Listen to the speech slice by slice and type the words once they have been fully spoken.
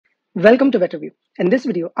Welcome to VeterView. In this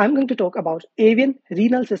video, I'm going to talk about avian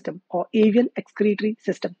renal system or avian excretory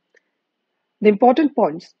system. The important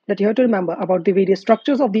points that you have to remember about the various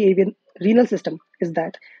structures of the avian renal system is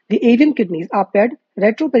that the avian kidneys are paired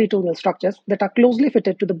retroperitoneal structures that are closely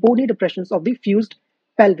fitted to the bony depressions of the fused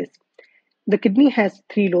pelvis. The kidney has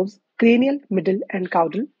three lobes: cranial, middle, and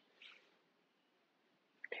caudal.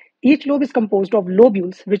 Each lobe is composed of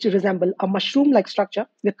lobules which resemble a mushroom-like structure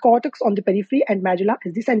with cortex on the periphery and medulla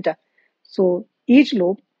as the center. So each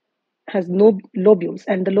lobe has no lobules,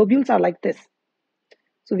 and the lobules are like this.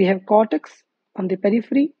 So we have cortex on the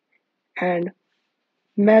periphery and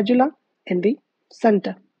medulla in the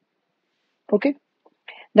center. Okay.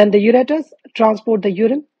 Then the ureters transport the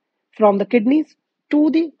urine from the kidneys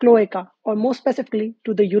to the cloaca, or more specifically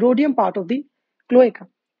to the urodium part of the cloaca.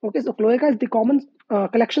 Okay, so cloaca is the common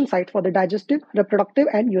collection site for the digestive, reproductive,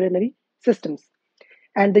 and urinary systems.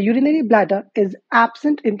 And the urinary bladder is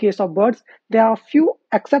absent in case of birds. There are few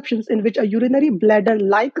exceptions in which a urinary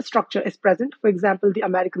bladder-like structure is present, for example, the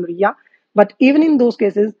American rhea. But even in those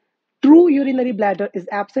cases, true urinary bladder is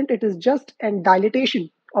absent. It is just a dilatation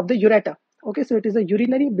of the ureter. Okay, so it is a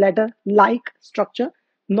urinary bladder-like structure,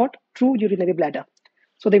 not true urinary bladder.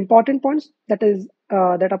 So the important points that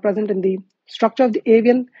are present in the structure of the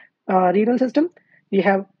avian renal system: we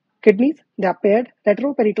have kidneys. They are paired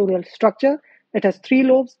retroperitoneal structure. It has three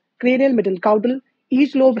lobes: cranial, middle, caudal.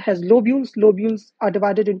 Each lobe has lobules. Lobules are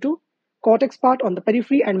divided into cortex part on the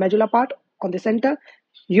periphery and medulla part on the center.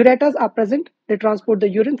 Ureters are present. They transport the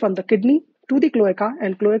urine from the kidney to the cloaca,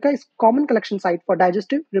 and cloaca is common collection site for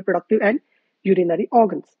digestive, reproductive, and urinary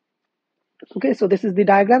organs. Okay, so this is the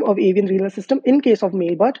diagram of avian renal system in case of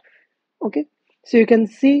male bird. Okay, so you can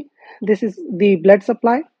see this is the blood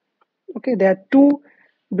supply. Okay, there are two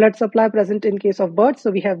blood supply present in case of birds. So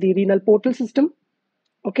we have the renal portal system.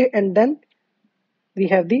 Okay, and then we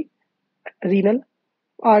have the renal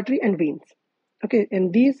artery and veins. Okay,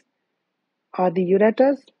 and these are the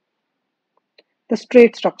ureters, the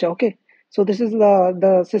straight structure. Okay, so this is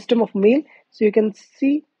the system of male. So you can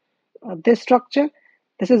see this structure.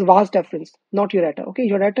 This is vas deferens, not ureter. Okay,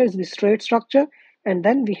 ureter is the straight structure, and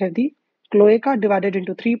then we have the cloaca divided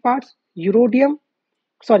into three parts: coprodium.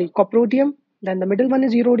 Then the middle one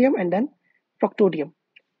is urodium, and then proctodium.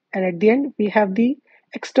 And at the end, we have the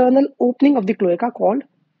external opening of the cloaca called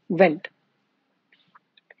vent.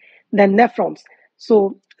 Then nephrons.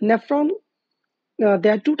 So nephron,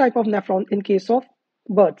 there are two type of nephron in case of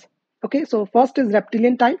birds. Okay, so first is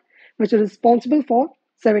reptilian type, which is responsible for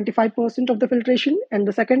 75% of the filtration, and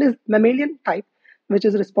the second is mammalian type, which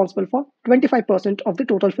is responsible for 25% of the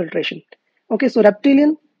total filtration. Okay, so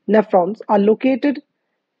reptilian nephrons are located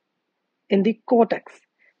in the cortex.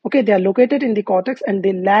 Okay, they are located in the cortex and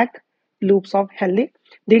they lack loops of Henle.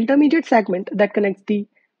 The intermediate segment that connects the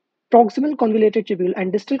proximal convoluted tubule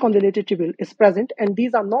and distal convoluted tubule is present, and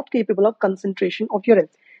these are not capable of concentration of urine.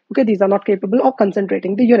 Okay, these are not capable of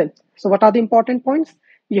concentrating the urine. So what are the important points?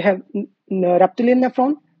 You have reptilian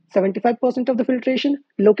nephron, 75% of the filtration,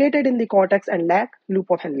 located in the cortex and lack loop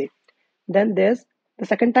of Henle. Then there's the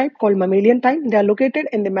second type called mammalian type. They are located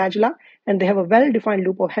in the medulla and they have a well-defined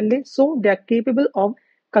loop of Henle, so they are capable of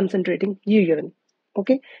concentrating urine.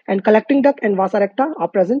 Okay, and collecting duct and vasa recta are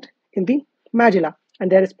present in the medulla, and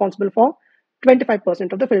they are responsible for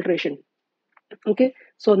 25% of the filtration. Okay,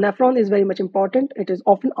 so nephron is very much important. It is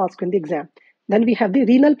often asked in the exam. Then we have the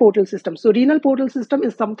renal portal system. So renal portal system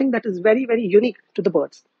is something that is very, very unique to the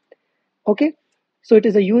birds. Okay, so it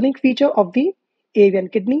is a unique feature of the avian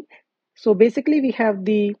kidney. So basically we have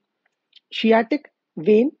the sciatic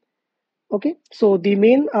vein. Okay, so the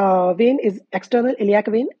main vein is external iliac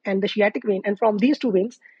vein and the sciatic vein, and from these two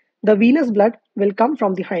veins the venous blood will come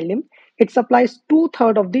from the hind limb. It supplies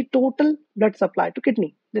two-thirds of the total blood supply to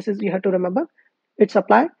kidney. This is, you have to remember, it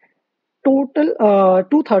supply total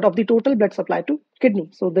two-thirds of the total blood supply to kidney.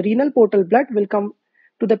 So the renal portal blood will come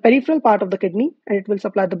to the peripheral part of the kidney and it will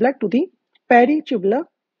supply the blood to the peritubular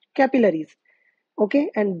capillaries.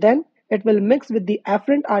 Okay, and then it will mix with the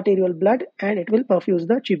afferent arterial blood and it will perfuse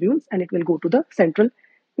the tubules and it will go to the central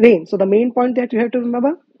vein. So the main point that you have to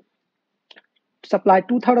remember: supply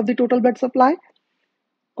two-thirds of the total blood supply.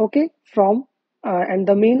 Okay, from and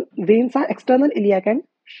the main veins are external iliac and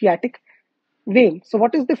sciatic vein. So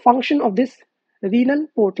what is the function of this renal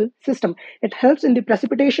portal system? It helps in the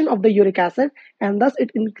precipitation of the uric acid, and thus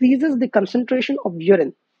it increases the concentration of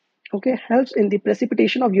urine. Okay, helps in the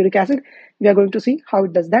precipitation of uric acid. We are going to see how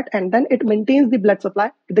it does that, and then it maintains the blood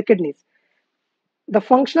supply to the kidneys. The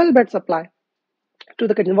functional blood supply to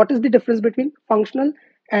the kidney. What is the difference between functional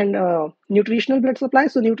and nutritional blood supply.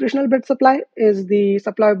 So nutritional blood supply is the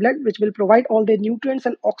supply of blood which will provide all the nutrients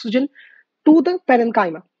and oxygen to the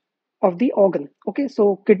parenchyma of the organ. Okay,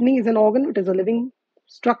 so kidney is an organ, it is a living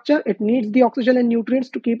structure, it needs the oxygen and nutrients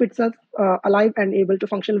to keep itself alive and able to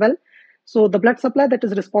function well. So the blood supply that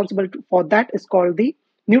is responsible for that is called the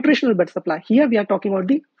nutritional blood supply. Here we are talking about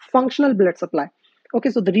the functional blood supply. Okay,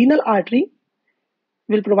 so the renal artery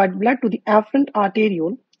will provide blood to the afferent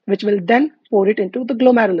arteriole, which will then pour it into the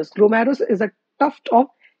glomerulus. Glomerulus is a tuft of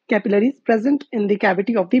capillaries present in the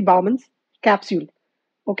cavity of the Bowman's capsule.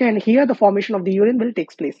 Okay, and here the formation of the urine will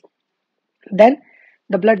take place. Then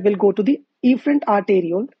the blood will go to the efferent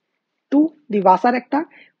arteriole, to the vasa recta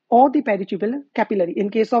or the peritubular capillary. In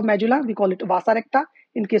case of medulla, we call it vasa recta.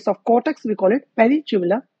 In case of cortex, we call it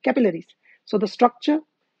peritubular capillaries. So the structure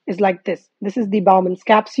is like this. This is the Bowman's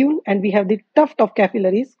capsule, and we have the tuft of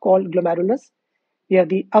capillaries called glomerulus. We have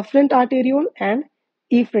the afferent arteriole and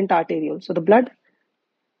efferent arteriole. So the blood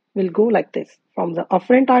will go like this from the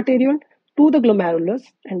afferent arteriole to the glomerulus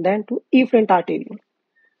and then to efferent arteriole.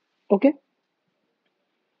 Okay.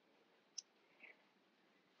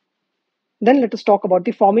 Then let us talk about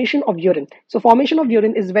the formation of urine. So formation of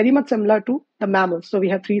urine is very much similar to the mammals. So we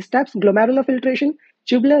have three steps: glomerular filtration,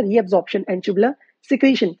 tubular reabsorption, and tubular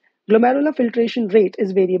secretion. Glomerular filtration rate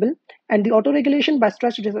is variable, and the autoregulation by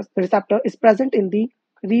stretch receptor is present in the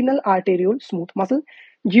renal arteriole smooth muscle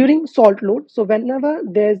during salt load. So whenever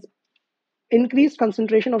there's increased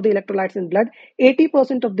concentration of the electrolytes in blood,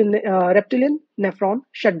 80% of the reptilian nephron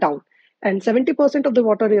shut down, and 70% of the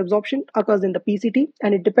water reabsorption occurs in the PCT,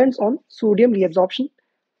 and it depends on sodium reabsorption.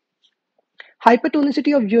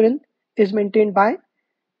 Hypertonicity of urine is maintained by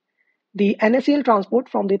the NaCl transport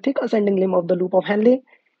from the thick ascending limb of the loop of Henle,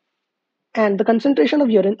 and the concentration of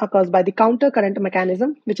urine occurs by the counter current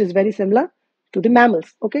mechanism, which is very similar to the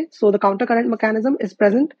mammals. Okay, so the counter current mechanism is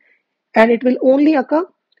present, and it will only occur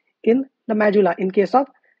in the medulla in case of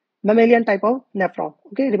mammalian type of nephron.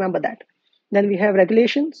 Okay, remember that. Then we have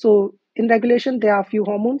regulation. So in regulation, there are a few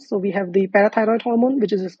hormones. So we have the parathyroid hormone,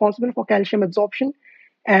 which is responsible for calcium absorption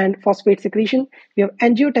and phosphate secretion. We have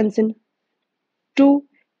angiotensin 2,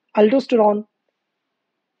 aldosterone,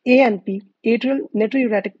 ANP, atrial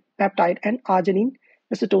natriuretic peptide, and arginine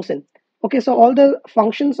oxytocin. Okay, so all the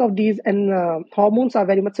functions of these and hormones are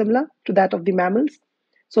very much similar to that of the mammals.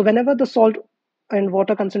 So whenever the salt and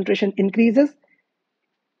water concentration increases,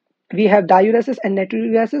 we have diuresis and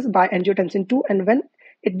natriuresis by angiotensin 2, and when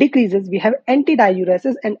it decreases, we have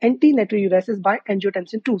anti-diuresis and anti-natriuresis by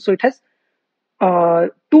angiotensin 2. So it has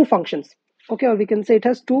two functions. Okay, or we can say it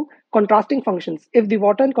has two contrasting functions. If the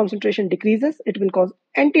water concentration decreases, it will cause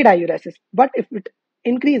anti-diuresis, but if it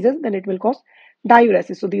increases, then it will cause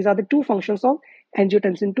diuresis. So these are the two functions of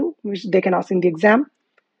angiotensin 2, which they can ask in the exam.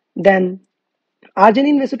 Then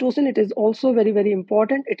arginine oxytocin, it is also very, very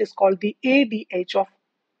important. It is called the ADH of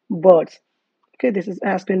birds. Okay, this is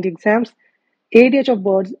asked in the exams. ADH of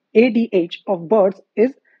birds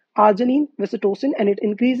is arginine oxytocin, and it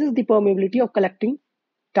increases the permeability of collecting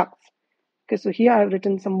ducts. Okay, so here I have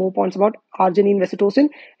written some more points about arginine oxytocin.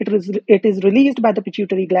 It is released by the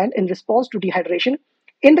pituitary gland in response to dehydration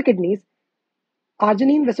in the kidneys.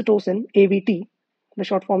 Arginine oxytocin, AVT, the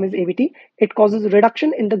short form is AVT, it causes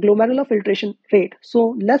reduction in the glomerular filtration rate.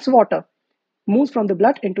 So less water moves from the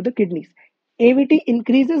blood into the kidneys. AVT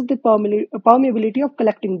increases the permeability of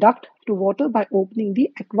collecting duct to water by opening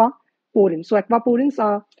the aquaporins. So aquaporins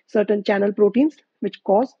are certain channel proteins which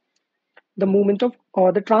cause the movement of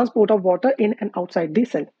or the transport of water in and outside the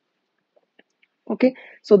cell. Okay,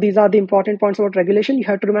 so these are the important points about regulation. You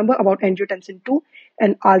have to remember about angiotensin 2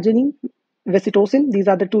 and arginine oxytocin. These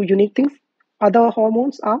are the two unique things. Other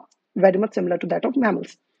hormones are very much similar to that of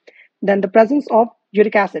mammals. Then the presence of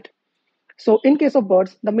uric acid. So in case of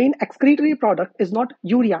birds, the main excretory product is not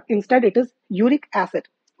urea. Instead, it is uric acid.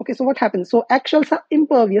 Okay, so what happens? So eggshells are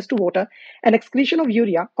impervious to water, and excretion of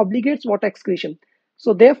urea obligates water excretion.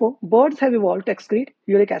 So therefore, birds have evolved to excrete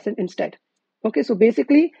uric acid instead. Okay, so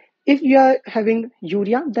basically, if you are having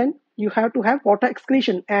urea, then you have to have water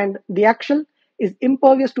excretion, and the eggshell is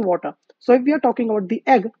impervious to water. So if we are talking about the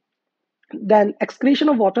egg, then excretion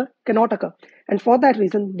of water cannot occur. And for that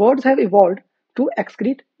reason, birds have evolved to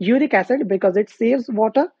excrete uric acid because it saves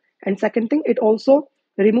water. And second thing, it also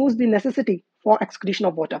removes the necessity for excretion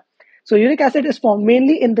of water. So uric acid is formed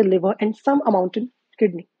mainly in the liver and some amount in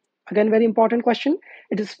kidney. Again, very important question.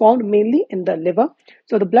 It is found mainly in the liver.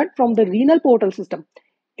 So the blood from the renal portal system,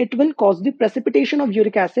 it will cause the precipitation of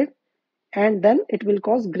uric acid, and then it will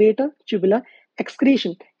cause greater tubular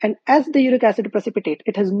excretion. And as the uric acid precipitate,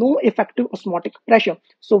 it has no effective osmotic pressure.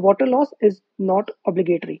 So water loss is not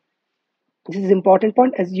obligatory. This is important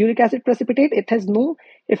point. As uric acid precipitate, it has no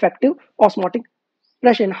effective osmotic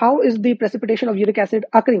pressure. And how is the precipitation of uric acid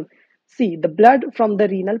occurring? See, the blood from the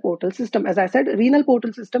renal portal system. As I said, renal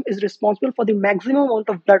portal system is responsible for the maximum amount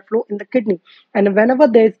of blood flow in the kidney. And whenever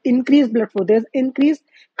there is increased blood flow, there is increased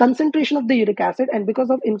concentration of the uric acid. And because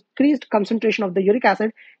of increased concentration of the uric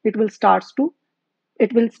acid, it will start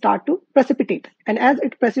to precipitate. And as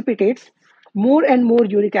it precipitates, more and more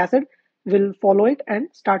uric acid will follow it and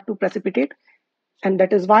start to precipitate. And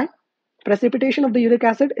that is why precipitation of the uric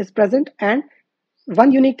acid is present. And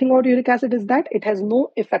one unique thing about uric acid is that it has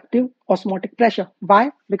no effective osmotic pressure.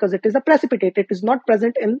 Why? Because it is a precipitate. It is not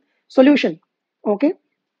present in solution. Okay.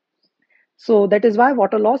 So that is why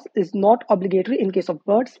water loss is not obligatory in case of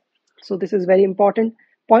birds. So this is very important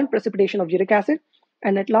point, precipitation of uric acid.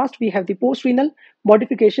 And at last, we have the post-renal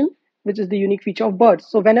modification, which is the unique feature of birds.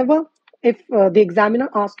 So whenever, if the examiner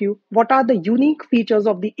asks you, what are the unique features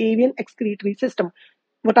of the avian excretory system,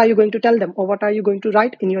 what are you going to tell them, or what are you going to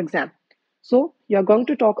write in your exam? So you're going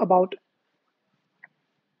to talk about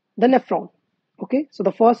the nephron. Okay, so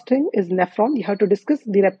the first thing is nephron. You have to discuss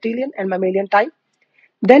the reptilian and mammalian type.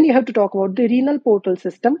 Then you have to talk about the renal portal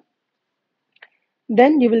system.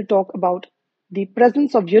 Then you will talk about the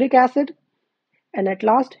presence of uric acid. And at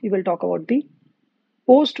last, you will talk about the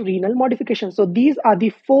post-renal modification. So these are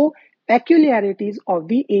the four peculiarities of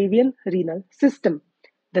the avian renal system.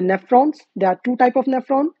 The nephrons, there are two types of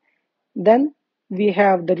nephron. Then we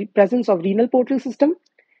have the presence of renal portal system.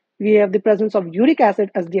 We have the presence of uric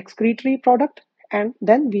acid as the excretory product. And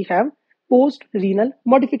then we have post-renal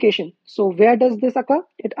modification. So where does this occur?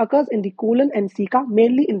 It occurs in the colon and ceca,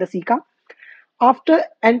 mainly in the ceca. After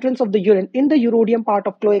entrance of the urine in the urodium part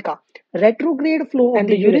of cloaca, retrograde flow of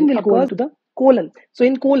the urine will go into the colon. So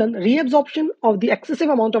in colon, reabsorption of the excessive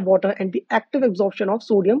amount of water and the active absorption of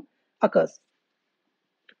sodium occurs.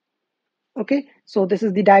 Okay, so this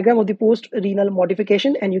is the diagram of the post-renal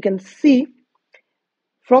modification, and you can see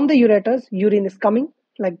from the ureters, urine is coming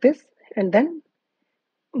like this, and then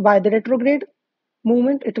by the retrograde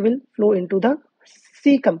movement, it will flow into the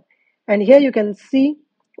cecum. And here you can see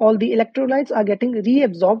all the electrolytes are getting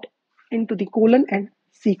reabsorbed into the colon and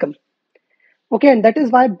cecum. Okay, and that is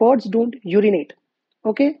why birds don't urinate.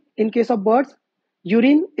 Okay, in case of birds,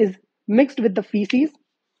 urine is mixed with the feces.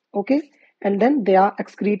 Okay, and then they are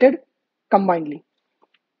excreted combinedly.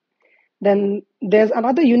 Then there's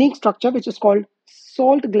another unique structure which is called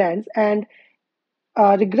salt glands, and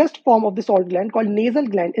a regressed form of the salt gland called nasal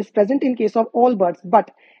gland is present in case of all birds,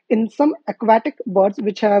 but in some aquatic birds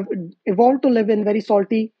which have evolved to live in very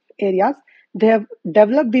salty areas, they have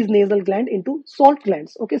developed these nasal gland into salt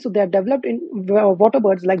glands. Okay, so they are developed in water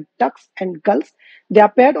birds like ducks and gulls. They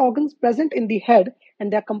are paired organs present in the head,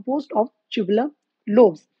 and they are composed of tubular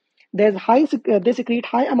lobes. They secrete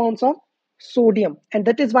high amounts of sodium, and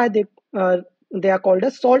that is why they are called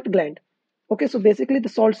a salt gland. Okay, so basically the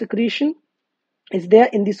salt secretion is there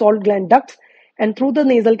in the salt gland ducts, and through the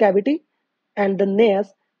nasal cavity and the nares,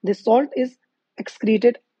 the salt is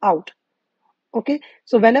excreted out. Okay,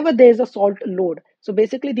 so whenever there is a salt load, so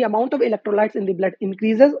basically the amount of electrolytes in the blood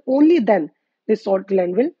increases, only then the salt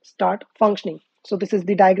gland will start functioning. So this is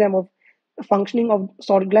the diagram of functioning of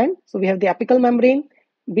salt gland. So we have the apical membrane,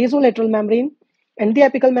 basolateral membrane. And the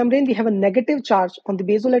apical membrane, we have a negative charge. On the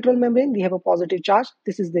basolateral membrane, we have a positive charge.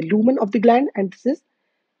 This is the lumen of the gland, and this is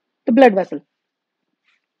the blood vessel.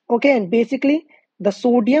 Okay, and basically the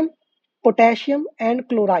sodium, potassium, and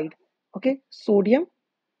chloride. Okay, sodium,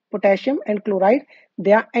 potassium, and chloride,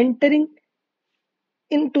 they are entering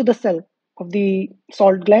into the cell of the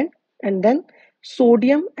salt gland, and then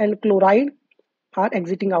sodium and chloride are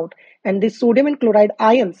exiting out. And this sodium and chloride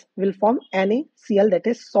ions will form NaCl, that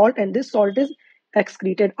is salt, and this salt is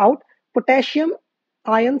excreted out. Potassium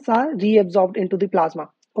ions are reabsorbed into the plasma.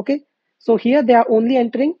 Okay, so here they are only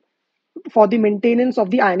entering for the maintenance of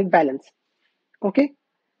the ionic balance. Okay,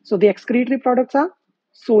 so the excretory products are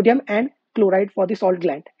sodium and chloride for the salt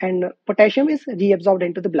gland, and potassium is reabsorbed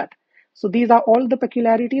into the blood. So these are all the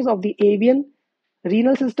peculiarities of the avian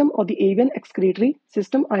renal system or the avian excretory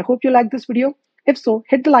system. I hope you like this video. If so,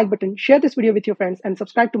 hit the like button, share this video with your friends, and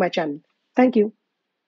subscribe to my channel. Thank you.